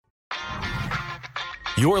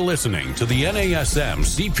You're listening to the NASM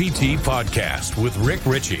CPT podcast with Rick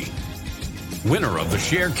Ritchie, winner of the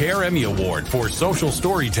Sharecare Emmy Award for Social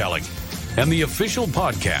Storytelling and the official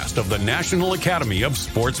podcast of the National Academy of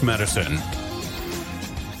Sports Medicine.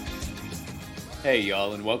 Hey,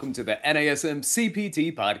 y'all, and welcome to the NASM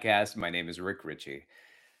CPT podcast. My name is Rick Ritchie.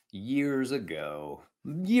 Years ago,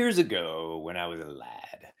 when I was a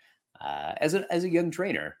lad, as a young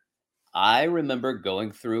trainer, I remember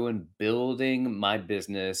going through and building my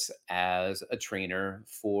business as a trainer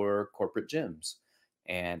for corporate gyms.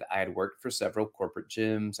 And I had worked for several corporate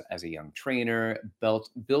gyms as a young trainer,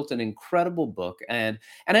 built an incredible book, and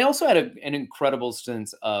I also had an incredible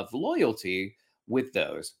sense of loyalty with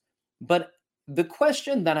those. But the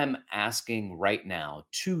question that I'm asking right now,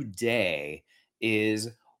 today, is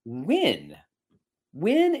when?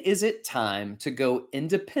 When is it time to go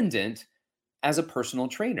independent as a personal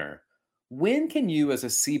trainer? When can you, as a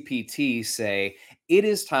CPT, say, it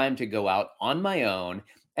is time to go out on my own?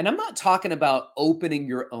 And I'm not talking about opening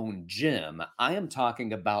your own gym. I am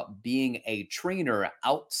talking about being a trainer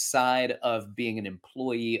outside of being an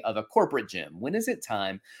employee of a corporate gym. When is it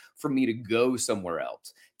time for me to go somewhere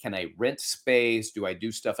else? Can I rent space? Do I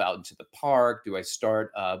do stuff out into the park? Do I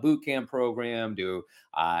start a boot camp program? Do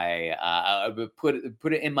I put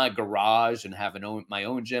it in my garage and have my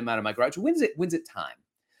own gym out of my garage? When's it time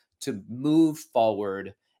to move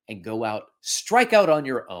forward and go out, strike out on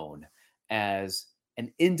your own as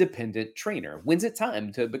an independent trainer? When's it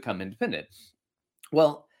time to become independent?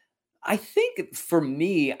 Well, I think for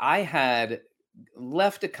me, I had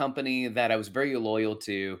left a company that I was very loyal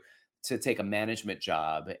to take a management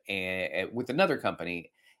job with another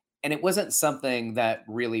company. And it wasn't something that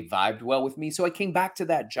really vibed well with me. So I came back to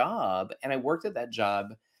that job and I worked at that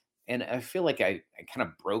job. And I feel like I kind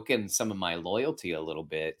of broken some of my loyalty a little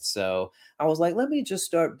bit. So I was like, let me just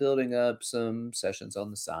start building up some sessions on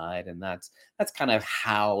the side. And that's kind of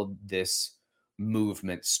how this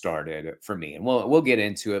movement started for me. And we'll get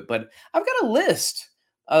into it. But I've got a list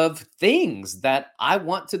of things that I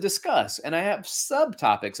want to discuss, and I have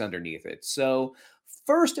subtopics underneath it. So,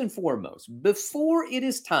 first and foremost, before it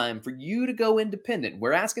is time for you to go independent,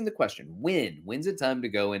 we're asking the question, when's it time to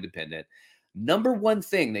go independent? Number one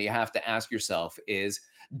thing that you have to ask yourself is,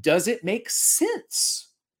 does it make sense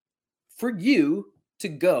for you to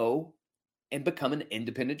go and become an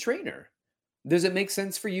independent trainer? Does it make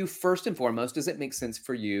sense for you? First and foremost, does it make sense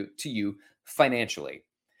for you financially?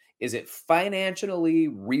 Is it financially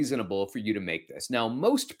reasonable for you to make this? Now,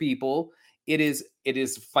 most people, it is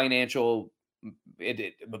financial.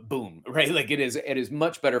 Boom, right? Like it is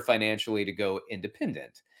much better financially to go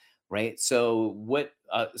independent, right? So what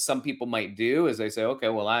some people might do is they say, okay,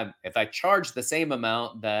 well, if I charge the same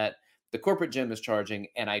amount that the corporate gym is charging,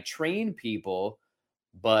 and I train people,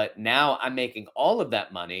 but now I'm making all of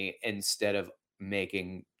that money instead of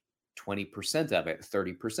making 20% of it,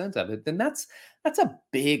 30% of it, then that's a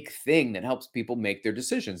big thing that helps people make their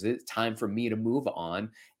decisions. It's time for me to move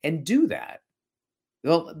on and do that.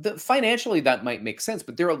 Well, financially, that might make sense,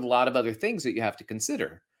 but there are a lot of other things that you have to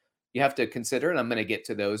consider. You have to consider, and I'm going to get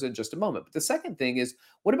to those in just a moment. But the second thing is,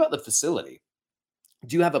 what about the facility?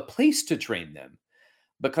 Do you have a place to train them?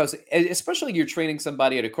 Because especially you're training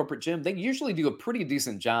somebody at a corporate gym, they usually do a pretty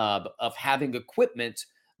decent job of having equipment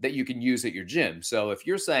that you can use at your gym. So if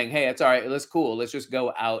you're saying, hey, it's all right, let's cool, let's just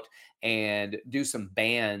go out and do some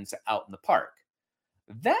bands out in the park,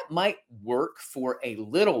 that might work for a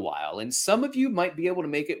little while. And some of you might be able to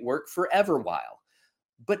make it work forever while,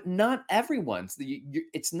 but not everyone's.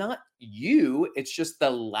 It's not you, it's just the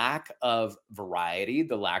lack of variety,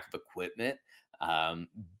 the lack of equipment,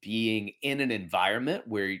 being in an environment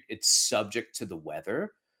where it's subject to the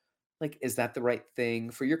weather. Like, is that the right thing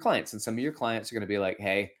for your clients? And some of your clients are going to be like,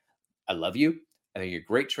 hey, I love you. I think you're a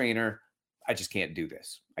great trainer. I just can't do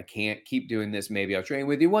this. I can't keep doing this. Maybe I'll train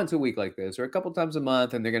with you once a week like this or a couple times a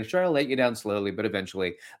month. And they're going to try to let you down slowly, but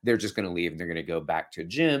eventually they're just going to leave and they're going to go back to a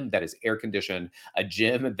gym that is air conditioned, a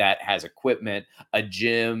gym that has equipment, a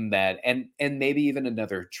gym that, and maybe even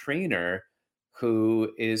another trainer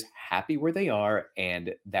who is happy where they are,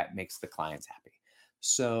 and that makes the clients happy.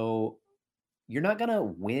 So you're not going to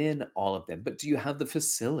win all of them, but do you have the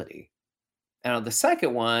facility? Now, the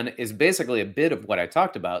second one is basically a bit of what I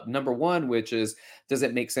talked about. Number one, which is, does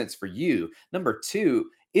it make sense for you? Number two,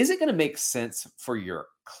 is it going to make sense for your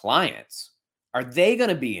clients? Are they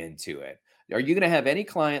going to be into it? Are you going to have any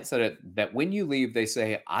clients that when you leave, they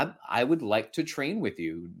say, I would like to train with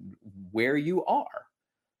you where you are?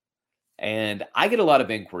 And I get a lot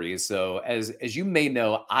of inquiries. So as you may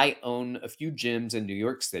know, I own a few gyms in New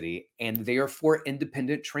York City, and they are for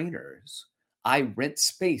independent trainers. I rent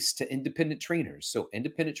space to independent trainers. So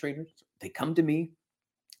independent trainers, they come to me,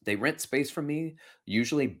 they rent space from me,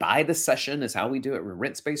 usually by the session is how we do it. We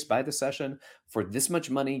rent space by the session. For this much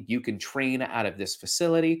money, you can train out of this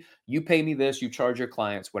facility. You pay me this, you charge your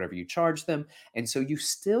clients whatever you charge them. And so you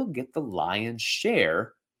still get the lion's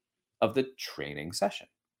share of the training session.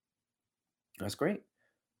 That's great.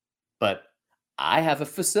 But I have a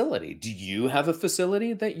facility. Do you have a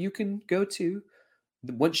facility that you can go to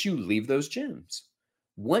once you leave those gyms?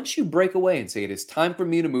 Once you break away and say, it is time for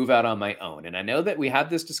me to move out on my own. And I know that we have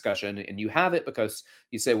this discussion and you have it because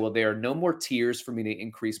you say, well, there are no more tiers for me to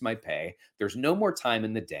increase my pay. There's no more time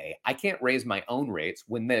in the day. I can't raise my own rates.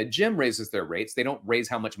 When the gym raises their rates, they don't raise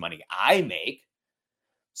how much money I make.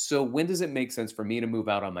 So when does it make sense for me to move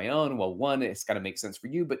out on my own? Well, one, it's got to make sense for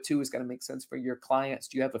you, but two, it's got to make sense for your clients.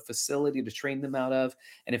 Do you have a facility to train them out of?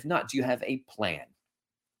 And if not, do you have a plan?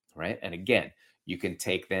 Right? And again, you can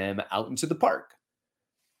take them out into the park.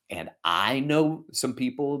 And I know some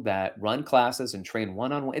people that run classes and train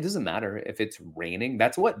one-on-one. It doesn't matter if it's raining.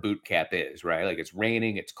 That's what boot camp is, right? Like it's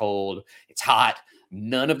raining, it's cold, it's hot.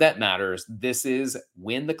 None of that matters. This is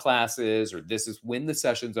when the class is, or this is when the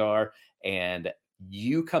sessions are. And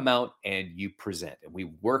you come out and you present. And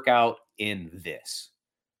we work out in this.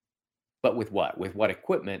 But with what? With what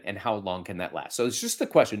equipment and how long can that last? So it's just the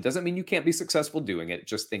question. Doesn't mean you can't be successful doing it.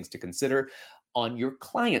 Just things to consider on your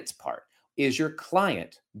client's part. Is your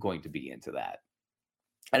client going to be into that?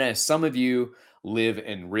 And as some of you live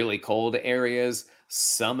in really cold areas,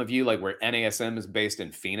 some of you, like where NASM is based in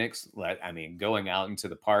Phoenix, I mean, going out into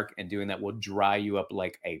the park and doing that will dry you up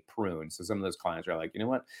like a prune. So some of those clients are like, you know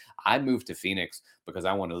what? I moved to Phoenix because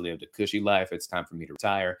I want to live the cushy life. It's time for me to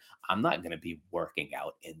retire. I'm not going to be working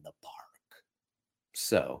out in the park.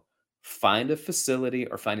 So find a facility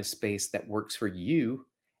or find a space that works for you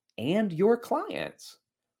and your clients.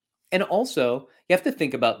 And also, you have to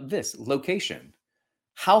think about this location.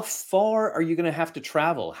 How far are you going to have to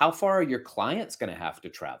travel? How far are your clients going to have to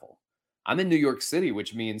travel? I'm in New York City,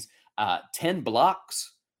 which means 10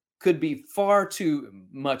 blocks could be far too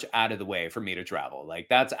much out of the way for me to travel. Like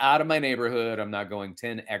that's out of my neighborhood. I'm not going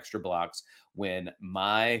 10 extra blocks when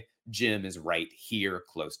my gym is right here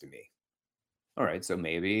close to me. All right, so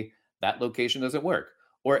maybe that location doesn't work.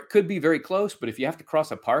 Or it could be very close, but if you have to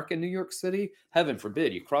cross a park in New York City, heaven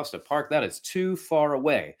forbid you cross a park, that is too far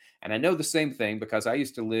away. And I know the same thing because I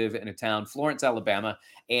used to live in a town, Florence, Alabama,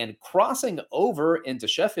 and crossing over into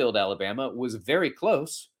Sheffield, Alabama was very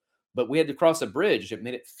close, but we had to cross a bridge. It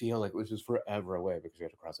made it feel like it was just forever away because we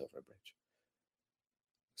had to cross over a bridge.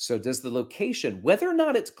 So does the location, whether or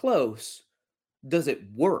not it's close, does it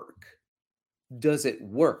work? Does it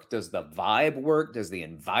work? Does the vibe work? Does the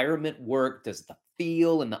environment work? Does the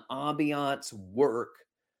feel and the ambiance work?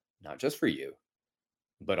 Not just for you,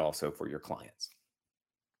 but also for your clients.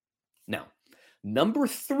 Now, number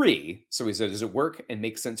three, so we said, does it work and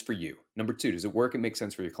make sense for you? Number two, does it work and make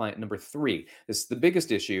sense for your client? Number three, this is the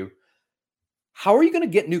biggest issue. How are you going to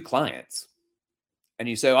get new clients? And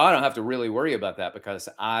you say, oh, I don't have to really worry about that because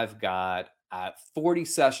I've got 40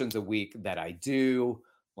 sessions a week that I do.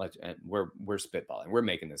 We're spitballing. We're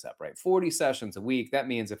making this up, right? 40 sessions a week. That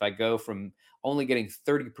means if I go from only getting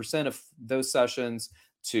 30% of those sessions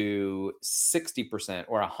to 60%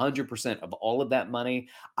 or 100% of all of that money,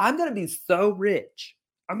 I'm going to be so rich.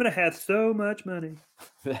 I'm going to have so much money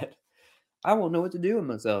that I won't know what to do with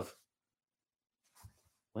myself.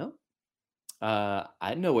 Well,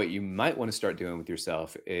 I know what you might want to start doing with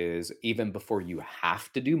yourself is even before you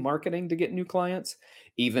have to do marketing to get new clients,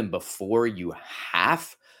 even before you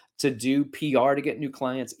have to do PR to get new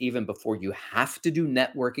clients, even before you have to do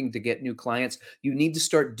networking to get new clients, you need to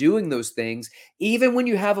start doing those things even when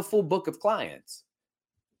you have a full book of clients.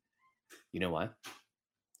 You know why?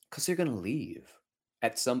 Because they're going to leave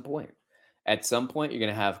at some point. At some point, you're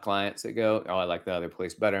going to have clients that go, oh, I like the other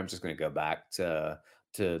place better. I'm just going to go back to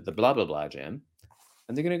the blah, blah, blah gym.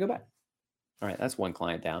 And they're going to go back. All right, that's one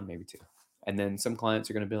client down, maybe two. And then some clients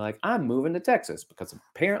are going to be like, I'm moving to Texas because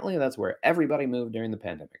apparently that's where everybody moved during the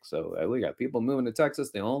pandemic. So we got people moving to Texas.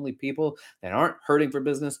 The only people that aren't hurting for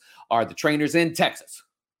business are the trainers in Texas.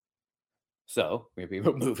 So we have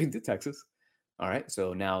people moving to Texas. All right,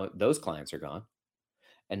 so now those clients are gone.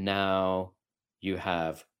 And now you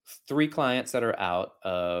have 3 clients that are out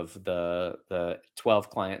of the 12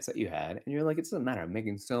 clients that you had. And you're like, it doesn't matter. I'm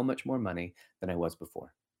making so much more money than I was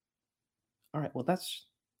before. All right, well, that's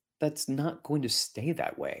not going to stay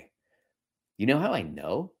that way. You know how I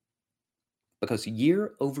know? Because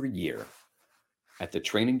year over year at the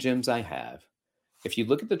training gyms I have, if you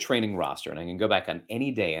look at the training roster, and I can go back on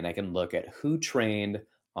any day and I can look at who trained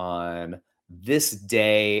on this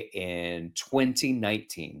day in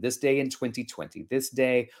 2019, this day in 2020, this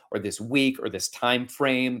day or this week or this time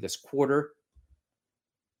frame, this quarter.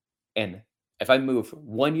 And if I move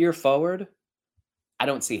 1 year forward, I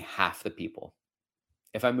don't see half the people.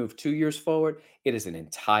 If I move 2 years forward, it is an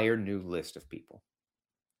entire new list of people.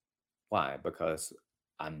 Why? Because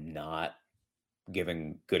I'm not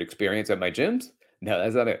giving good experience at my gyms? No,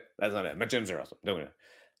 that's not it. That's not it. My gyms are awesome. Don't worry.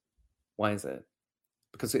 Why is that?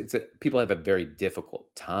 Because people have a very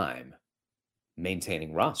difficult time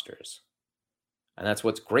maintaining rosters. And that's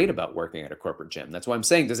what's great about working at a corporate gym. That's why I'm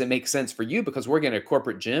saying, does it make sense for you? Because working at a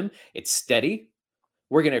corporate gym, it's steady.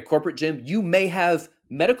 Working at a corporate gym, you may have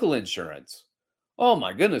medical insurance. Oh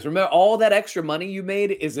my goodness. Remember all that extra money you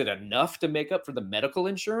made? Is it enough to make up for the medical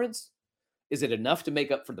insurance? Is it enough to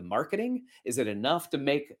make up for the marketing? Is it enough to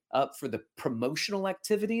make up for the promotional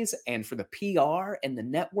activities and for the PR and the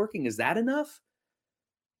networking? Is that enough?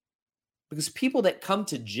 Because people that come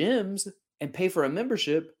to gyms and pay for a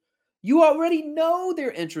membership, you already know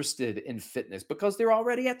they're interested in fitness because they're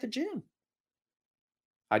already at the gym.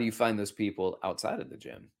 How do you find those people outside of the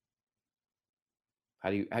gym? How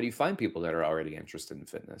do you find people that are already interested in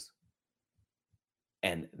fitness?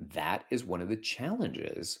 And that is one of the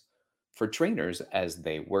challenges for trainers as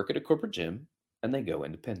they work at a corporate gym and they go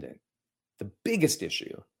independent. The biggest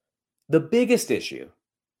issue,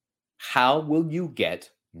 how will you get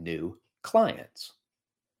new clients?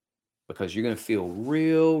 Because you're going to feel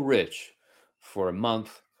real rich for a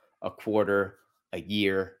month, a quarter, a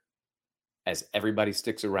year, as everybody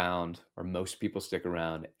sticks around, or most people stick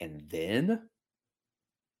around, and then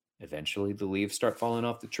eventually the leaves start falling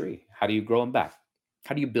off the tree. How do you grow them back?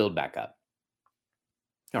 How do you build back up?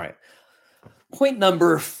 All right. Point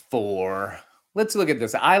number 4. Let's look at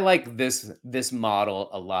this. I like this model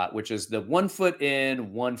a lot, which is the 1 foot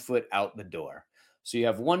in, 1 foot out the door. So you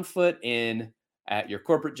have 1 foot in at your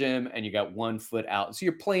corporate gym and you got 1 foot out. So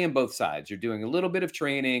you're playing both sides. You're doing a little bit of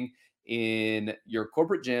training in your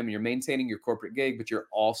corporate gym, you're maintaining your corporate gig, but you're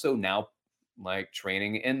also now like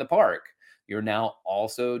training in the park. You're now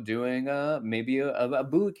also doing maybe a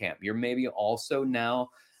boot camp. You're maybe also now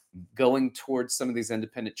going towards some of these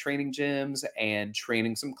independent training gyms and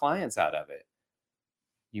training some clients out of it.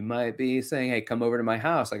 You might be saying, hey, come over to my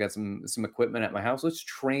house. I got some equipment at my house. Let's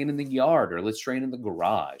train in the yard, or let's train in the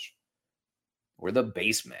garage or the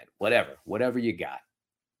basement, whatever you got.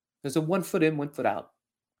 There's a 1 foot in, 1 foot out.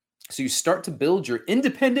 So you start to build your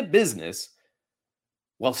independent business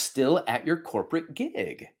while still at your corporate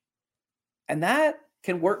gig. And that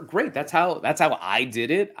can work great. That's how I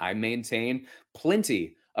did it. I maintained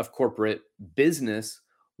plenty of corporate business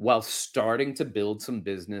while starting to build some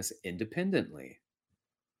business independently.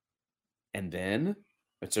 And then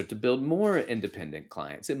I started to build more independent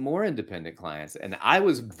clients and more independent clients. And I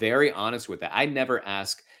was very honest with that. I never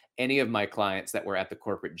asked any of my clients that were at the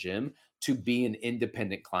corporate gym to be an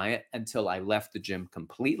independent client until I left the gym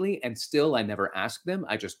completely. And still, I never asked them.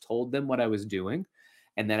 I just told them what I was doing.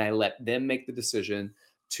 And then I let them make the decision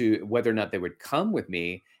to whether or not they would come with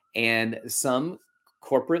me. And some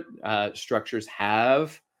corporate structures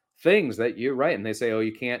have things that you're right. And they say, oh,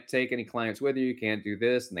 you can't take any clients with you. You can't do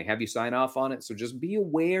this. And they have you sign off on it. So just be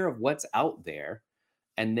aware of what's out there.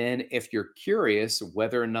 And then if you're curious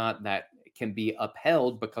whether or not that can be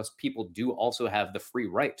upheld, because people do also have the free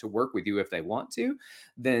right to work with you if they want to,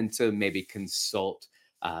 then to maybe consult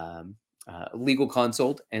legal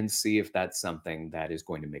consult and see if that's something that is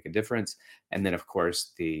going to make a difference. And then, of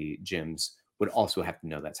course, the gyms would also have to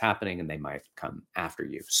know that's happening and they might come after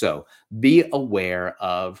you. So be aware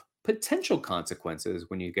of potential consequences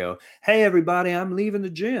when you go, hey, everybody, I'm leaving the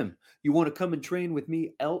gym. You want to come and train with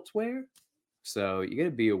me elsewhere? So you got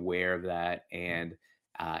to be aware of that. And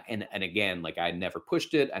again, like I never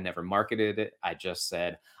pushed it. I never marketed it. I just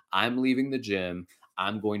said, I'm leaving the gym.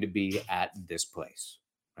 I'm going to be at this place.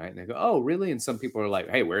 Right. And they go, oh, really? And some people are like,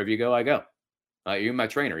 hey, wherever you go, I go. You're my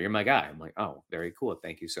trainer. You're my guy. I'm like, oh, very cool.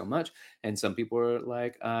 Thank you so much. And some people are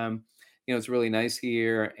like, it's really nice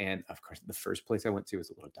here. And of course, the first place I went to was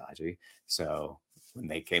a little dodgy. So when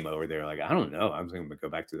they came over, they're like, I don't know. I'm going to go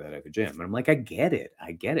back to that other gym. And I'm like, I get it.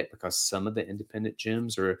 Because some of the independent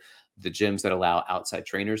gyms or the gyms that allow outside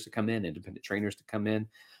trainers to come in, independent trainers to come in,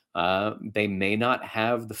 they may not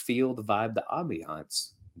have the feel, the vibe, the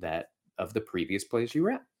ambiance that of the previous place you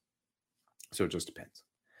were at. So it just depends.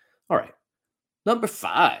 All right. Number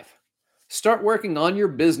 5, start working on your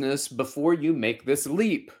business before you make this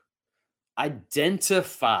leap.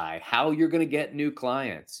 Identify how you're going to get new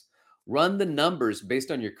clients. Run the numbers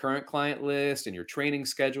based on your current client list and your training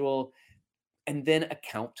schedule, and then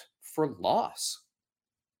account for loss.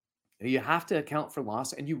 You have to account for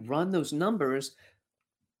loss and you run those numbers.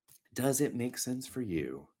 Does it make sense for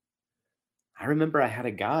you? I remember I had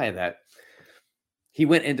a guy that he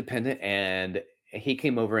went independent and he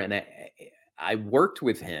came over and I worked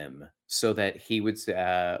with him so that he would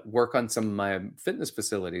work on some of my fitness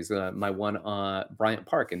facilities, my one on Bryant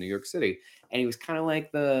Park in New York City. And he was kind of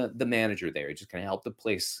like the manager there. He just kind of helped the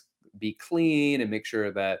place be clean and make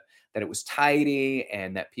sure that it was tidy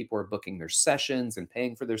and that people were booking their sessions and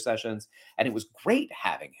paying for their sessions. And it was great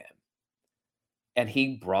having him. And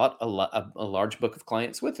he brought a large book of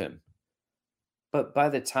clients with him. But by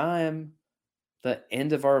the time the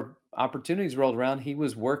end of our opportunities rolled around, he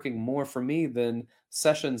was working more for me than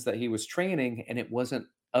sessions that he was training, and it wasn't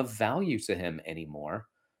of value to him anymore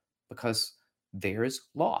because there is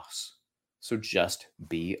loss. So just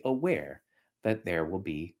be aware that there will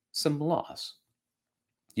be some loss.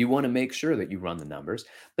 You want to make sure that you run the numbers,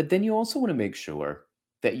 but then you also want to make sure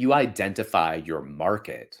that you identify your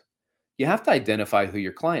market. You have to identify who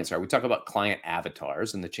your clients are. We talk about client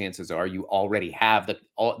avatars, and the chances are you already have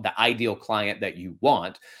the ideal client that you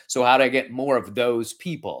want. So, how do I get more of those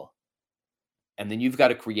people? And then you've got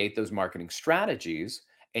to create those marketing strategies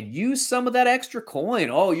and use some of that extra coin.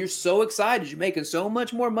 Oh, you're so excited. You're making so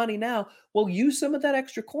much more money now. Well, use some of that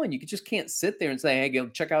extra coin. You just can't sit there and say, hey, go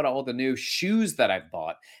check out all the new shoes that I've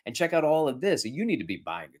bought and check out all of this. You need to be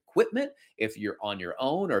buying equipment if you're on your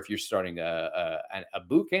own or if you're starting a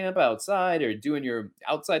boot camp outside or doing your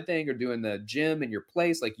outside thing or doing the gym in your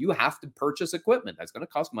place. Like you have to purchase equipment. That's going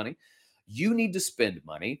to cost money. You need to spend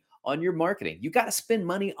money on your marketing. You got to spend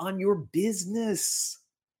money on your business.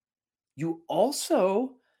 You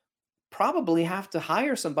also probably have to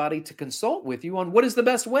hire somebody to consult with you on what is the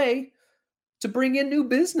best way to bring in new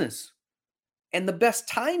business. And the best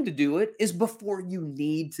time to do it is before you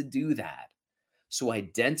need to do that. So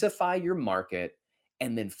identify your market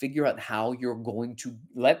and then figure out how you're going to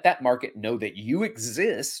let that market know that you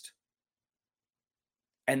exist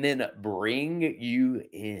and then bring you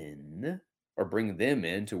in or bring them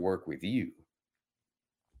in to work with you.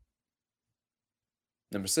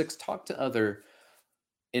 Number 6, talk to other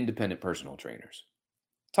independent personal trainers.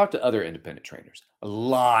 Talk to other independent trainers,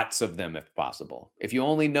 lots of them if possible. If you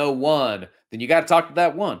only know one, then you got to talk to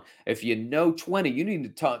that one. If you know 20, you need to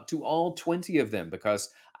talk to all 20 of them because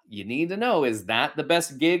you need to know, is that the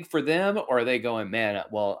best gig for them? Or are they going, man,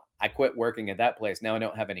 well, I quit working at that place. Now I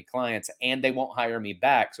don't have any clients and they won't hire me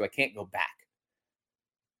back. So I can't go back.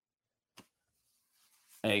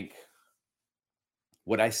 I think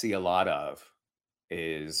what I see a lot of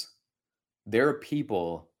is there are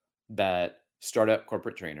people that start up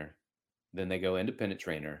corporate trainer, then they go independent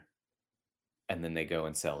trainer, and then they go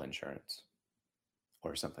and sell insurance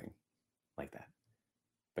or something like that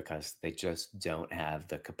because they just don't have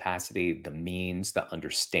the capacity, the means, the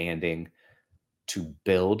understanding to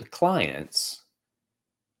build clients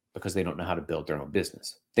because they don't know how to build their own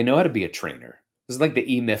business. They know how to be a trainer. This is like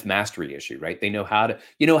the E-Myth mastery issue, right? They know how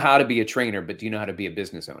to be a trainer, but do you know how to be a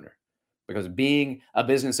business owner? Because being a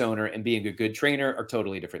business owner and being a good trainer are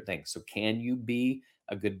totally different things. So can you be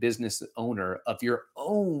a good business owner of your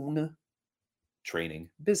own training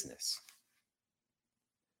business?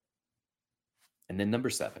 And then number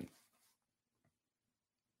 7.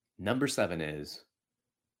 Number 7 is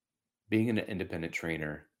being an independent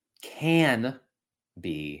trainer can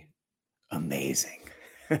be amazing.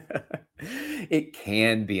 It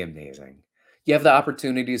can be amazing. You have the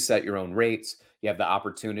opportunity to set your own rates. You have the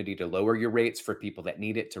opportunity to lower your rates for people that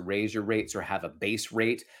need it, to raise your rates or have a base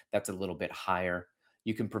rate that's a little bit higher.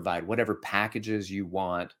 You can provide whatever packages you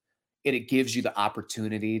want. It gives you the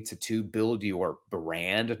opportunity to build your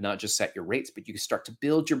brand, not just set your rates, but you can start to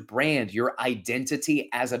build your brand, your identity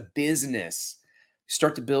as a business.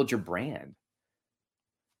 Start to build your brand.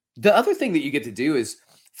 The other thing that you get to do is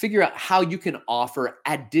figure out how you can offer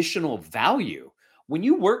additional value. When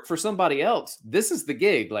you work for somebody else, this is the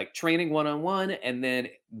gig, like training one-on-one and then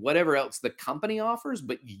whatever else the company offers,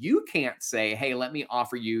 but you can't say, hey, let me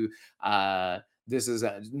offer you, this is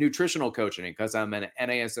a nutritional coaching because I'm an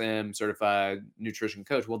NASM certified nutrition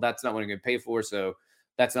coach. Well, that's not what I'm going to pay for. So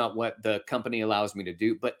that's not what the company allows me to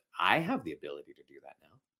do, but I have the ability to do that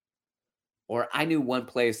now. Or I knew one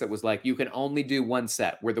place that was like, you can only do one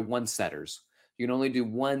set. We're the one setters. You can only do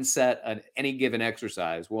one set on any given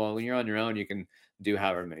exercise. Well, when you're on your own, you can do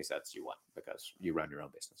however many sets you want because you run your own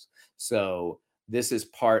business. So this is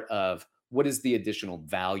part of what is the additional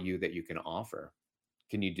value that you can offer.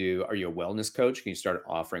 Are you a wellness coach? Can you start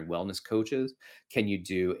offering wellness coaches? Can you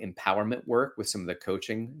do empowerment work with some of the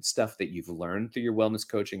coaching stuff that you've learned through your wellness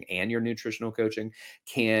coaching and your nutritional coaching?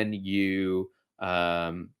 Can you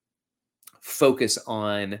focus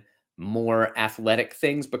on more athletic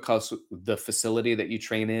things because the facility that you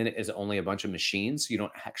train in is only a bunch of machines. So you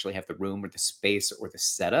don't actually have the room or the space or the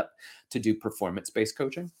setup to do performance-based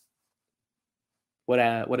coaching. What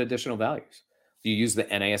additional values? Do you use the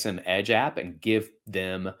NASM Edge app and give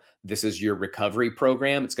them, this is your recovery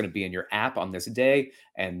program. It's going to be in your app on this day.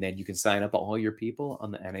 And then you can sign up all your people on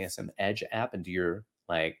the NASM Edge app and do your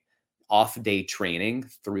like off day training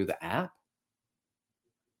through the app.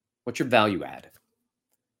 What's your value add?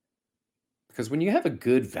 Because when you have a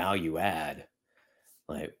good value add,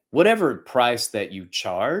 like whatever price that you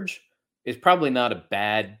charge is probably not a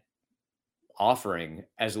bad offering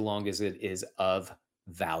as long as it is of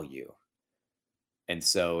value. And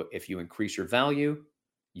so if you increase your value,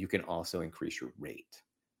 you can also increase your rate.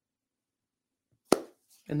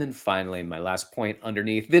 And then finally, my last point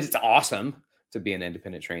underneath that it's awesome to be an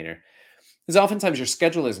independent trainer is oftentimes your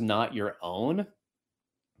schedule is not your own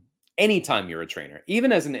anytime you're a trainer,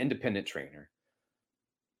 even as an independent trainer.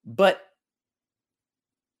 But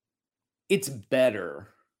it's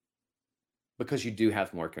better because you do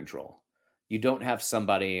have more control. You don't have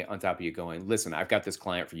somebody on top of you going, listen, I've got this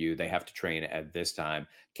client for you. They have to train at this time.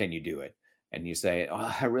 Can you do it? And you say,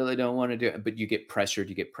 oh, I really don't want to do it. But you get pressured,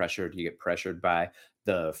 you get pressured by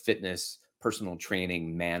the fitness personal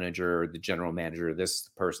training manager, the general manager, this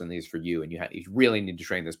person, these for you. And you really need to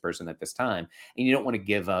train this person at this time. And you don't want to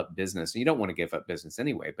give up business. And you don't want to give up business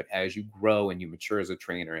anyway. But as you grow and you mature as a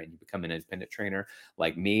trainer and you become an independent trainer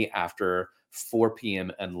like me after 4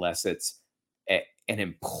 p.m., unless it's an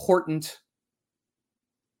important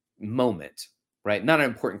moment, right? Not an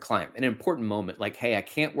important client, an important moment. Like, hey, I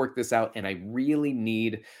can't work this out and I really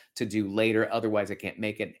need to do later. Otherwise I can't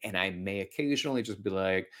make it. And I may occasionally just be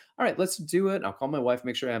like, all right, let's do it. I'll call my wife,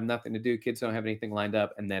 make sure I have nothing to do. Kids don't have anything lined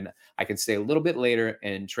up. And then I can stay a little bit later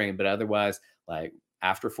and train. But otherwise, like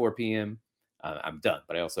after 4 p.m., I'm done.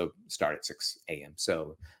 But I also start at 6 a.m.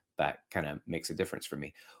 So that kind of makes a difference for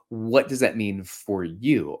me. What does that mean for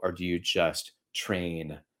you? Or do you just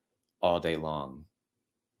train all day long?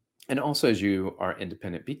 And also, as you are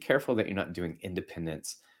independent, be careful that you're not doing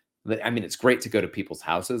independence. I mean, it's great to go to people's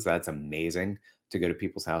houses. That's amazing to go to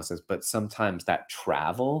people's houses. But sometimes that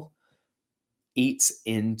travel eats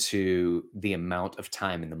into the amount of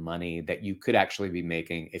time and the money that you could actually be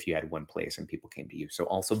making if you had one place and people came to you. So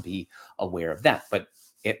also be aware of that. But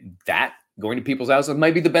that going to people's houses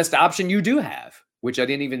might be the best option you do have, which I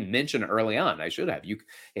didn't even mention early on. I should have.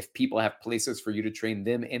 If people have places for you to train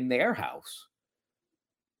them in their house,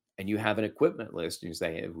 and you have an equipment list and you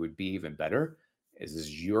say it would be even better, is this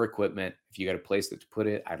is your equipment. If you got a place to put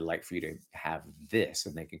it, I'd like for you to have this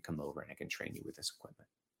and they can come over and I can train you with this equipment.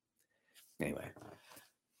 Anyway,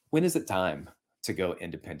 when is it time to go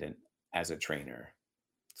independent as a trainer?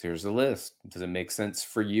 So here's the list. Does it make sense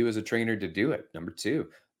for you as a trainer to do it? Number 2,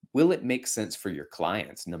 will it make sense for your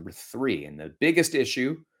clients? Number 3, and the biggest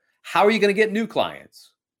issue, how are you going to get new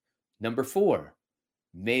clients? Number 4,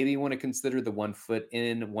 maybe you want to consider the 1 foot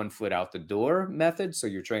in, 1 foot out the door method. So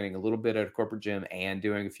you're training a little bit at a corporate gym and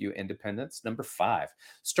doing a few independents. Number 5,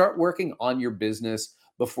 start working on your business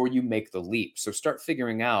before you make the leap. So start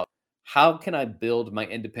figuring out, how can I build my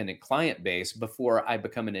independent client base before I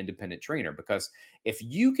become an independent trainer? Because if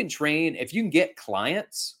you can get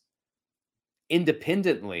clients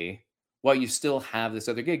independently while you still have this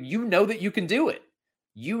other gig, you know that you can do it.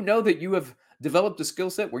 You know that you have developed a skill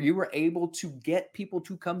set where you were able to get people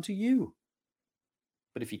to come to you.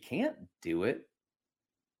 But if you can't do it,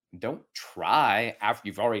 don't try after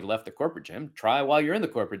you've already left the corporate gym. Try while you're in the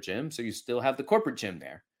corporate gym so you still have the corporate gym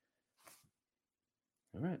there.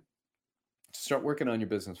 All right. Start working on your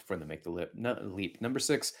business before they make the leap. Number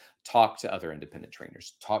 6, talk to other independent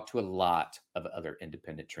trainers. Talk to a lot of other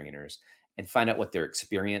independent trainers and find out what their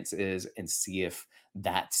experience is and see if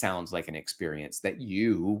that sounds like an experience that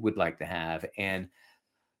you would like to have. And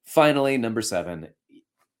finally, number 7,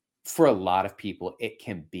 for a lot of people, it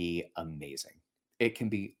can be amazing. It can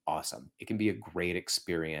be awesome. It can be a great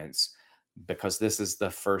experience because this is the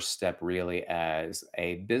first step really as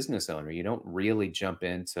a business owner. You don't really jump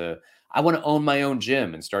into, I want to own my own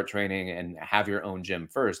gym and start training and have your own gym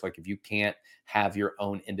first. Like if you can't have your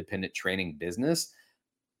own independent training business,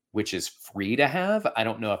 which is free to have, I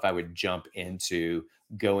don't know if I would jump into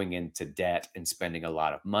going into debt and spending a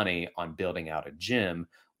lot of money on building out a gym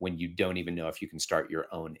when you don't even know if you can start your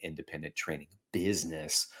own independent training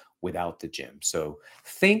business without the gym. So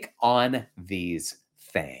think on these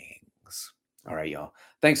things. All right, y'all.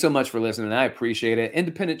 Thanks so much for listening. I appreciate it.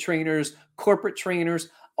 Independent trainers, corporate trainers,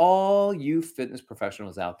 all you fitness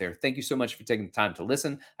professionals out there, thank you so much for taking the time to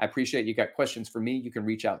listen. I appreciate you. Got questions for me? You can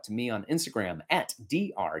reach out to me on Instagram at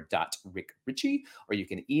dr.rickritchie, or you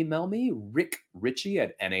can email me,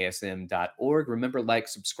 rickritchie@nasm.org. Remember, like,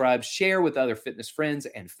 subscribe, share with other fitness friends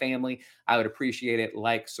and family. I would appreciate it.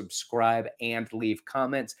 Like, subscribe, and leave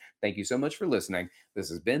comments. Thank you so much for listening. This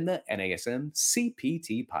has been the NASM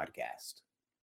CPT Podcast.